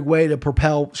perfect way to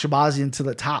propel Shahbazyan to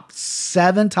the top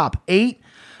 7, top 8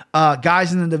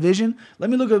 guys in the division. Let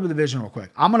me look at the division real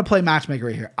quick. I'm going to play matchmaker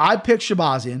right here. I picked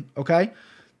Shahbazyan, okay?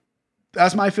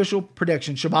 That's my official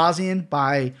prediction. Shahbazyan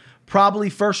by probably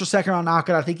first or second round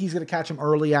knockout. I think he's going to catch him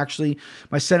early, actually.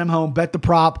 I sent him home, bet the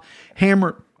prop,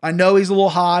 hammer. I know he's a little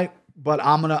high, but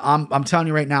I'm telling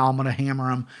you right now, I'm gonna hammer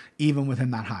him even with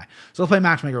him that high. So let's play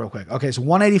matchmaker real quick. Okay, so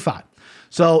 185.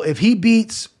 So if he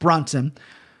beats Brunson,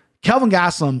 Kelvin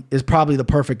Gastelum is probably the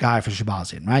perfect guy for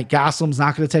Shahbazyan, right? Gastelum's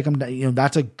not going to take him.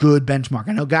 That's a good benchmark.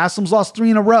 I know Gastelum's lost 3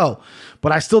 in a row,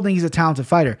 but I still think he's a talented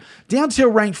fighter. Down to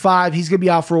ranked 5, he's going to be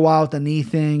out for a while with the knee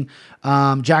thing.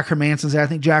 Jack Hermansson's there. I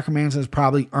think Jack Hermansson has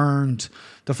probably earned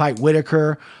to fight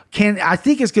Whitaker. I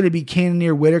think it's going to be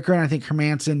Cannonier Whitaker, and I think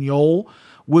Hermansson Yoel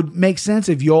would make sense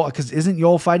if Yoel, because isn't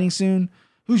Yoel fighting soon?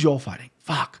 Who's Yoel fighting?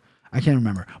 Fuck. I can't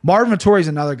remember. Marvin Vettori is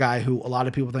another guy who a lot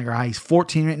of people think are high. He's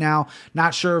 14 right now.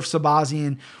 Not sure if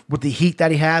Shahbazyan, with the heat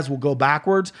that he has, will go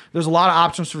backwards. There's a lot of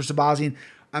options for Shahbazyan.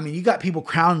 I mean, you got people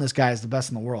crowning this guy as the best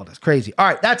in the world. That's crazy. All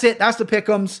right, that's it. That's the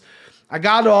pick'ems. I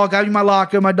got it all. Got you my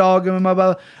locker, my dog, and my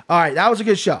brother. All right, that was a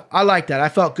good show. I like that. I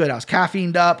felt good. I was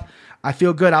caffeined up. I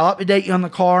feel good. I'll update you on the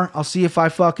car. I'll see if I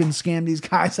fucking scam these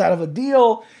guys out of a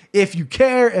deal. If you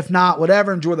care, if not,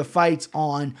 whatever. Enjoy the fights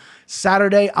on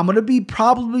Saturday. I'm going to be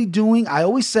probably doing, I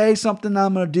always say something that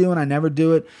I'm going to do and I never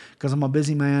do it because I'm a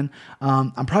busy man.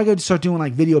 I'm probably going to start doing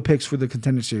like video picks for the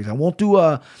Contender Series. I won't do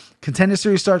a Contender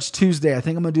Series starts Tuesday. I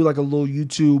think I'm going to do like a little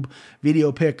YouTube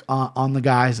video pick on the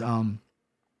guys,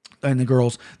 and the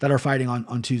girls that are fighting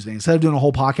on Tuesday. Instead of doing a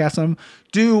whole podcast on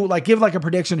them, give like a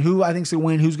prediction who I think's gonna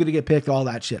win, who's gonna get picked, all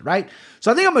that shit, right?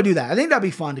 So I think I'm gonna do that. I think that'd be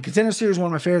fun. The Contender Series is one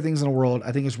of my favorite things in the world.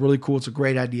 I think it's really cool. It's a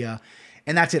great idea.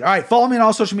 And that's it. All right, follow me on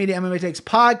all social media, MMA Takes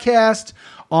Podcast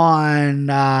on,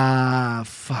 my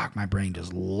brain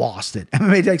just lost it.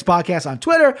 MMA Takes Podcast on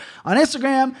Twitter, on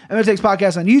Instagram, MMA Takes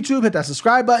Podcast on YouTube. Hit that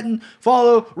subscribe button,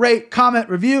 follow, rate, comment,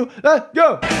 review. Let's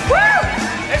go. Woo!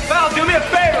 Hey, pal, do me a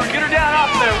favor. Get her down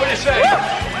off there. What do you say? Woo!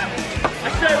 I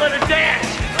say let her dance.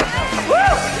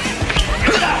 Woo!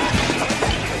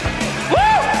 Woo!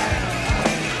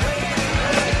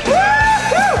 Woo!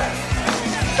 Woo!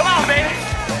 Come on, baby.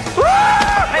 Woo!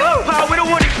 Hey, look, pal, we don't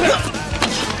want to...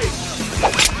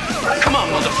 Come on,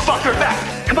 motherfucker,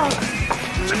 back. Come on.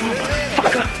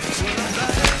 Motherfucker.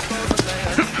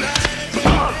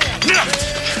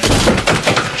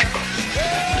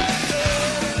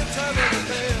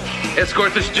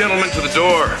 Escort this gentleman to the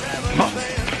door.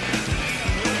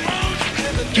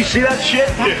 Do you see that shit?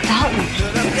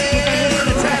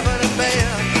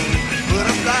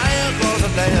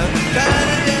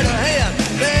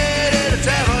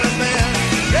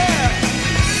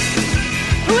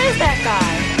 Who is that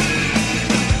guy?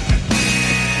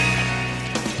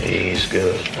 He's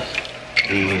good.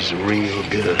 He's real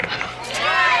good.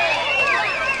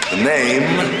 The name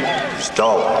is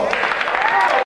Dalton.